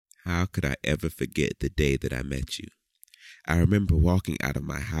How could I ever forget the day that I met you? I remember walking out of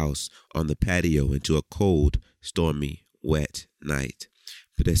my house on the patio into a cold, stormy, wet night.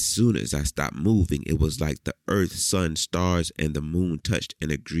 But as soon as I stopped moving, it was like the earth, sun, stars, and the moon touched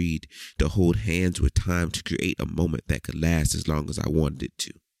and agreed to hold hands with time to create a moment that could last as long as I wanted it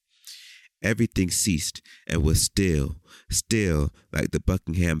to. Everything ceased and was still, still like the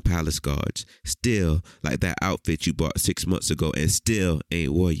Buckingham Palace guards, still like that outfit you bought 6 months ago and still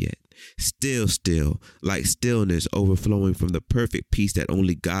ain't wore yet. Still like stillness overflowing from the perfect peace that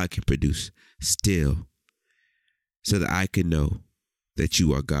only God can produce. Still, so that I can know that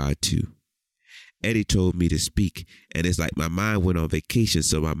you are God too. Eddie told me to speak, and it's like my mind went on vacation,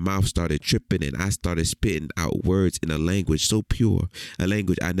 so my mouth started tripping and I started spitting out words in a language so pure, a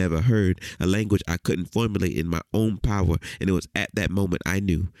language I never heard, a language I couldn't formulate in my own power. And it was at that moment I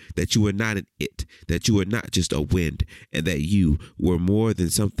knew that you were not an it, that you were not just a wind, and that you were more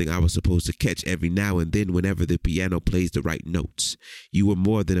than something I was supposed to catch every now and then whenever the piano plays the right notes. You were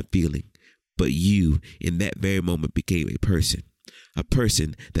more than a feeling, but you, in that very moment, became a person. A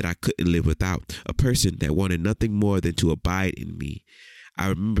person that I couldn't live without, a person that wanted nothing more than to abide in me. I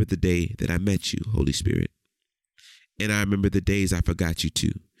remember the day that I met you, Holy Spirit. And I remember the days I forgot you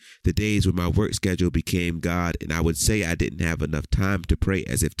too. The days when my work schedule became God and I would say I didn't have enough time to pray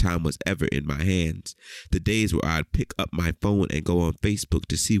as if time was ever in my hands. The days where I'd pick up my phone and go on Facebook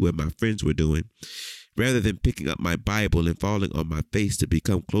to see what my friends were doing, rather than picking up my Bible and falling on my face to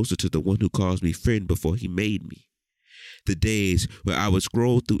become closer to the one who calls me friend before he made me. The days where I would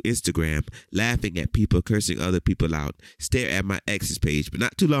scroll through Instagram, laughing at people cursing other people out, stare at my ex's page, but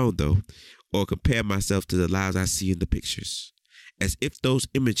not too long though, or compare myself to the lives I see in the pictures. As if those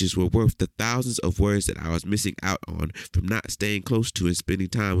images were worth the thousands of words that I was missing out on from not staying close to and spending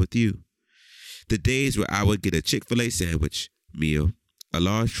time with you. The days where I would get a Chick-fil-A sandwich, meal, a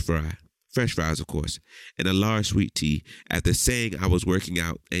large fry, fresh fries of course, and a large sweet tea after saying I was working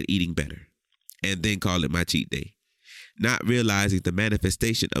out and eating better, and then call it my cheat day. Not realizing the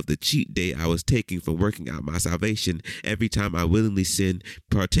manifestation of the cheat day I was taking from working out my salvation every time I willingly sin,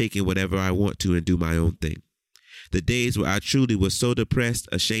 partake in whatever I want to and do my own thing. The days where I truly was so depressed,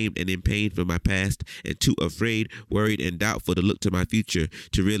 ashamed, and in pain for my past, and too afraid, worried, and doubtful to look to my future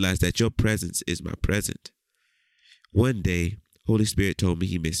to realize that your presence is my present. One day, Holy Spirit told me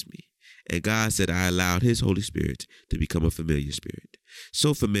he missed me. And God said I allowed his Holy Spirit to become a familiar spirit.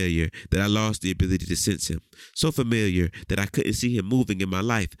 So familiar that I lost the ability to sense him. So familiar that I couldn't see him moving in my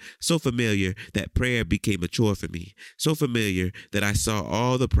life. So familiar that prayer became a chore for me. So familiar that I saw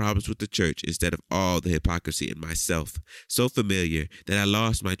all the problems with the church instead of all the hypocrisy in myself. So familiar that I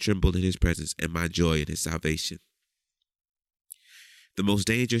lost my tremble in his presence and my joy in his salvation. The most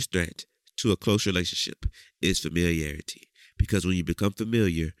dangerous threat to a close relationship is familiarity. Because when you become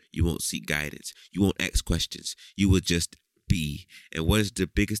familiar, you won't seek guidance. You won't ask questions. You will just be. And what is the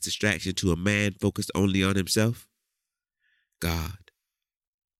biggest distraction to a man focused only on himself? God.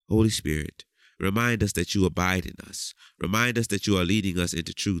 Holy Spirit, remind us that you abide in us. Remind us that you are leading us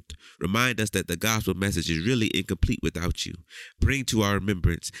into truth. Remind us that the gospel message is really incomplete without you. Bring to our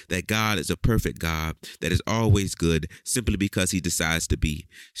remembrance that God is a perfect God that is always good simply because he decides to be.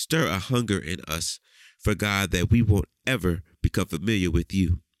 Stir a hunger in us for God that we won't ever become familiar with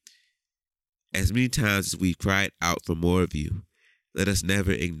you. As many times as we've cried out for more of you, let us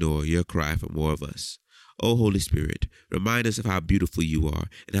never ignore your cry for more of us. O Holy Spirit, remind us of how beautiful you are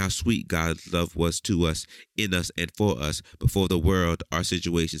and how sweet God's love was to us, in us, and for us before the world, our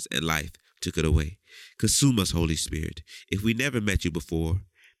situations, and life took it away. Consume us, Holy Spirit. If we never met you before,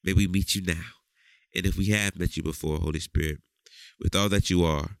 may we meet you now. And if we have met you before, Holy Spirit, with all that you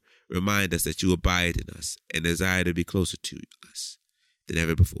are, remind us that you abide in us and desire to be closer to us than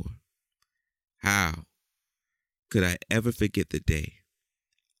ever before. How could I ever forget the day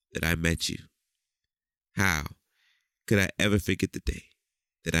that I met you? How could I ever forget the day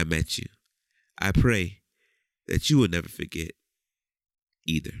that I met you? I pray that you will never forget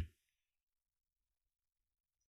either.